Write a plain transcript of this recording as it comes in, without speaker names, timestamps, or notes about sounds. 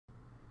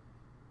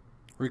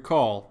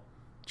Recall,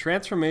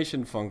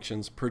 transformation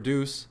functions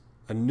produce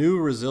a new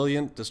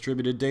resilient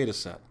distributed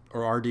dataset,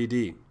 or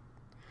RDD.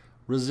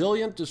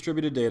 Resilient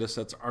distributed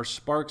datasets are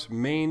Spark's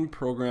main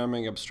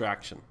programming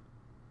abstraction.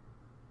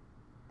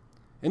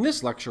 In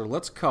this lecture,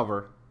 let's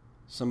cover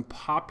some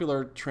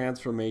popular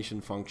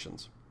transformation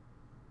functions.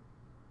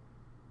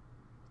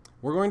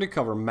 We're going to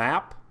cover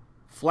map,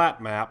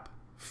 flatMap,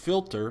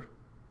 filter,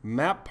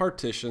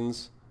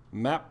 mapPartitions,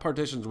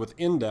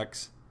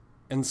 mapPartitions_with_index,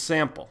 and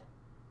sample.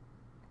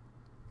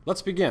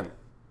 Let's begin.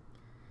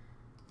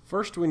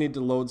 First, we need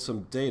to load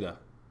some data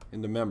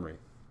into memory.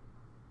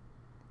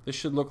 This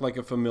should look like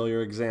a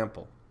familiar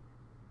example.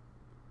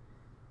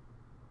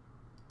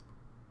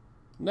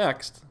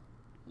 Next,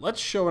 let's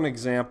show an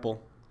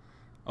example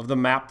of the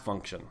map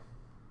function.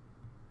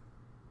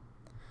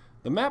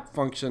 The map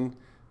function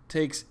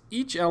takes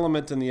each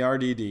element in the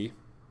RDD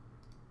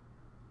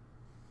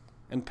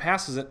and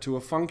passes it to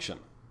a function.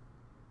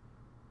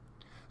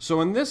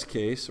 So in this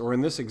case, or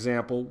in this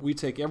example, we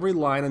take every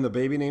line in the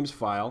baby names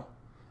file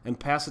and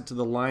pass it to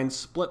the line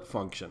split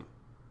function.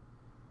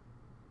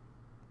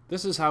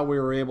 This is how we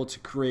were able to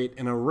create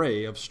an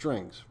array of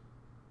strings.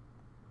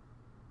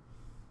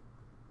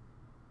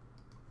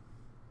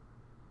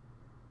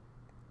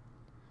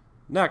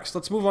 Next,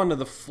 let's move on to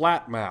the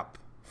flatMap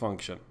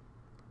function.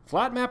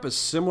 FlatMap is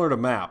similar to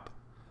map,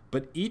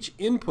 but each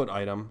input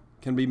item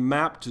can be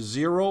mapped to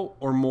 0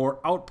 or more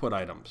output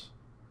items.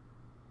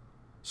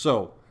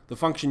 So, the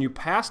function you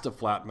pass to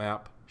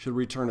flatMap should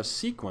return a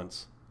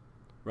sequence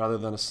rather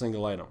than a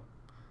single item.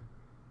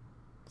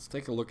 Let's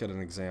take a look at an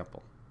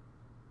example.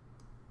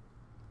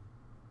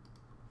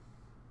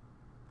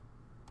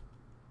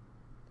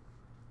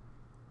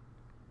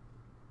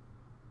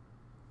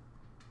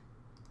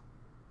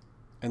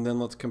 And then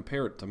let's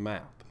compare it to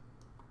map.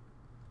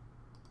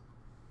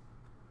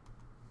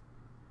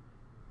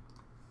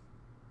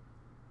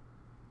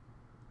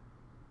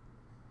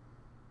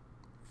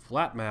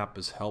 FlatMap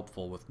is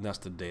helpful with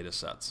nested data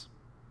sets.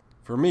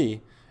 For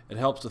me, it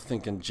helps to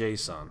think in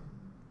JSON,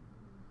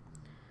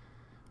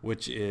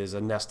 which is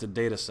a nested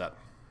data set.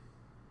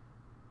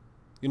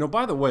 You know,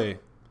 by the way,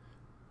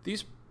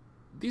 these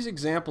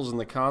examples in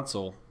the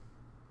console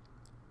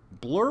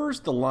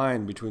blurs the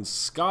line between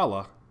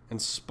Scala and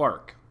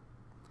Spark.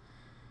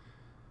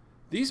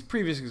 These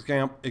previous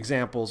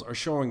examples are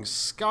showing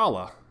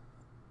Scala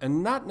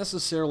and not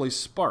necessarily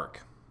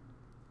Spark.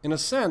 In a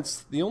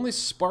sense, the only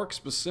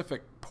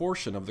Spark-specific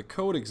portion of the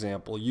code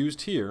example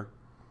used here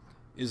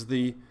is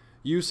the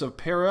use of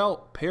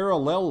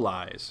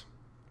parallelize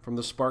from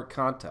the Spark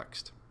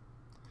context.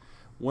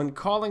 When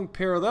calling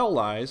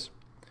parallelize,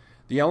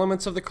 the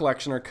elements of the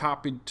collection are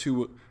copied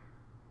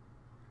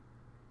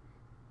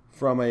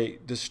from a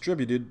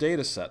distributed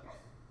data set.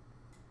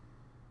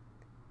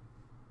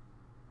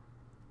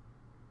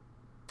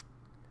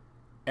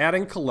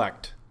 Adding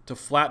collect to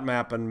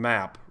flatMap and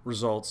map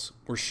results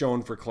were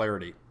shown for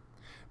clarity.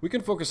 We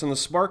can focus on the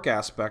Spark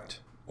aspect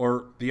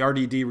or the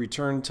RDD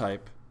return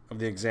type of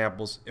the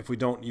examples if we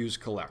don't use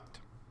collect.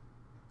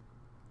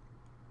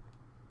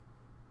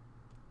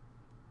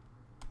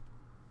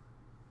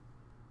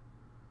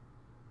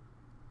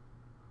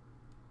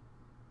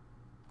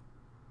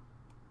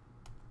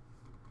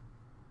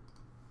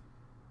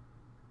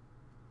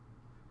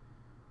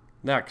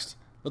 Next,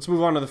 let's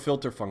move on to the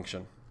filter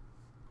function.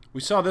 We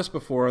saw this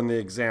before in the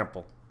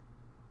example.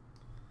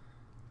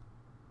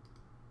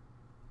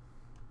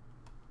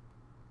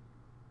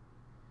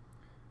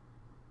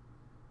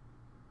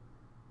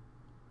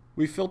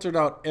 We filtered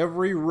out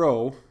every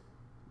row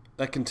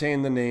that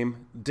contained the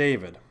name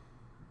David.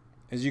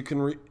 As you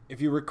can,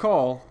 if you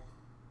recall,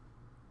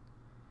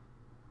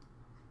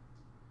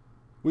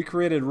 we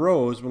created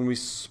rows when we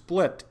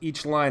split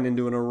each line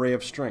into an array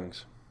of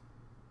strings.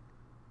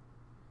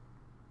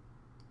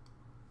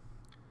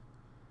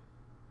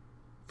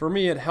 For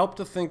me, it helped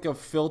to think of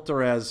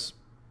filter as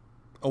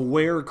a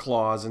where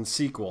clause in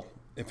SQL,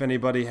 if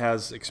anybody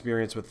has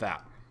experience with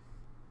that.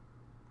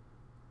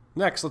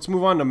 Next, let's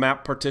move on to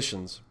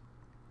mapPartitions.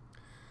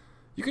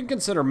 You can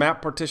consider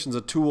mapPartitions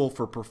a tool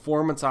for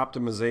performance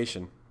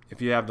optimization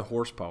if you have the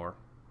horsepower.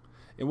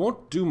 It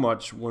won't do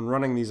much when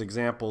running these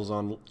examples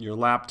on your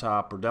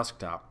laptop or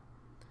desktop.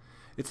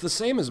 It's the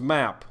same as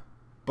map,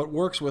 but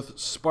works with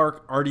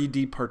Spark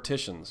RDD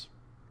partitions.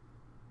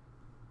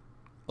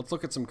 Let's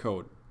look at some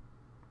code.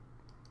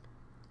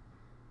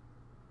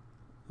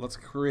 Let's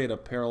create a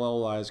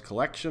parallelized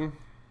collection.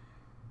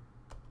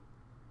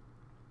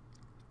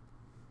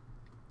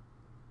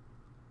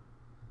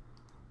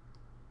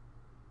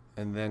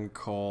 And then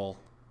call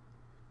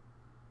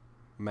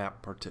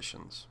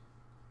mapPartitions.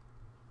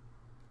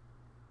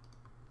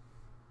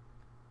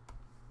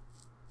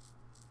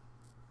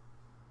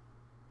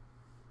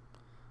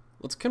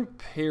 Let's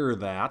compare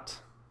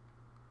that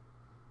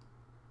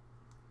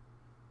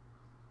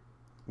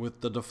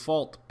with the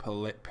default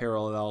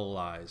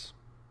parallelize.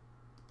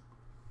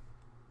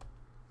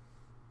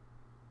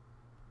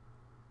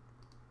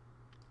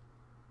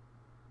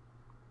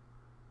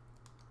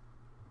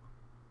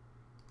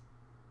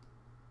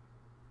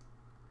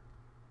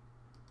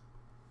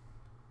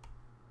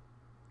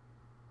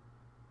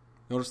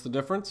 Notice the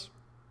difference?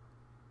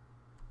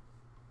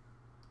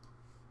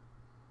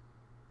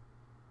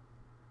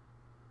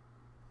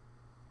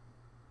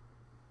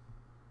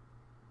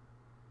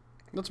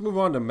 Let's move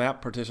on to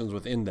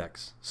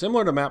mapPartitions_WithIndex.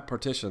 Similar to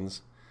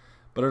mapPartitions,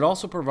 but it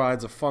also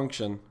provides a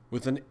function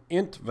with an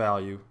int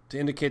value to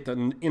indicate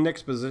the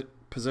index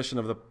position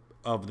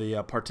of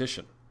the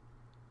partition.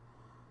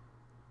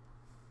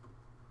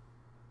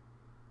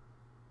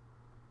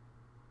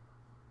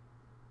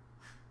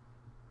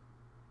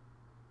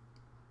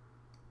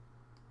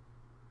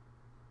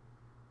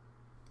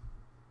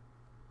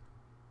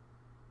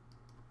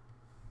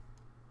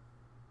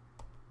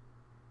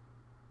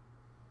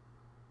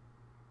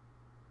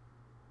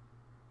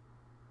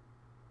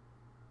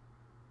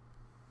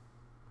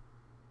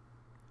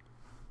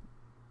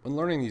 When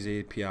learning these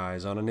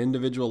APIs on an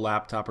individual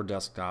laptop or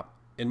desktop,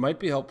 it might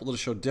be helpful to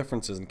show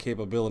differences in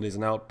capabilities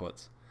and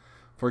outputs.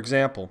 For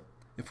example,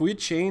 if we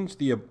change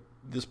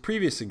this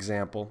previous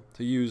example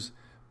to use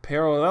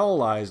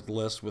parallelized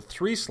lists with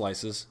 3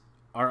 slices,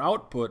 our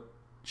output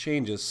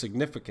changes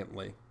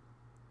significantly.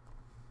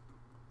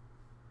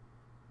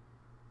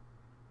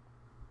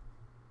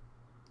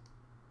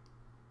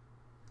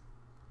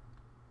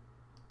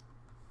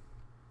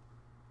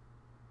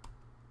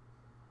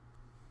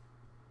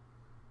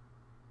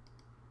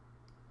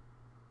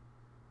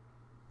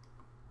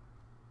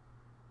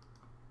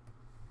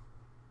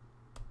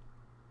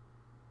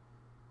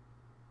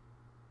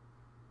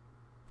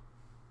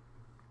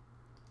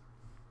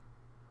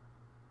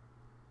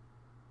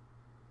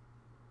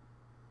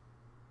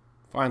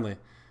 Finally,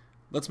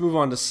 let's move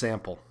on to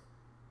sample.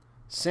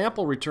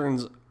 Sample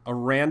returns a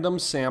random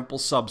sample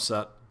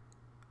subset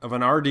of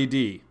an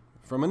RDD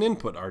from an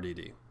input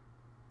RDD.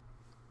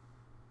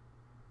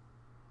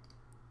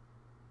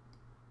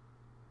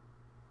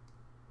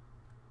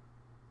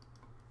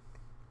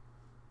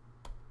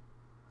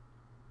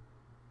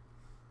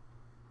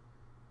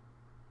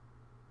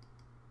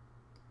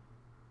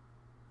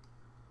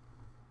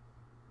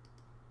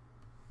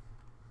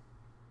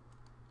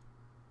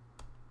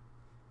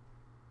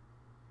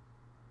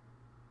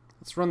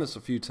 Let's run this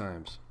a few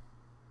times.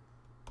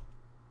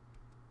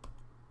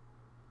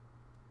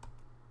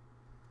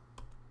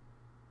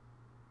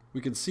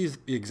 We can see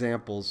the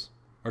examples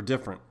are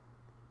different.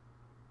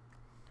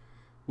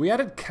 We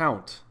added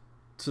count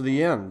to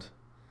the end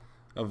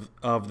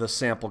of the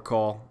sample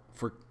call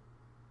for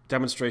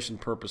demonstration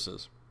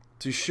purposes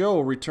to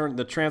show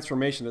the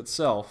transformation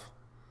itself.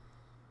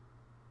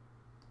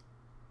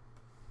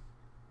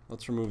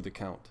 Let's remove the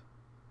count.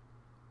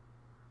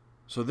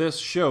 So this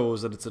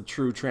shows that it's a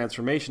true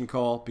transformation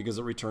call because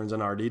it returns an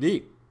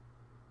RDD.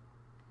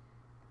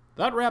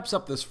 That wraps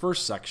up this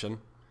first section.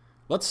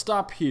 Let's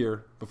stop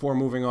here before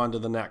moving on to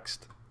the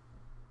next.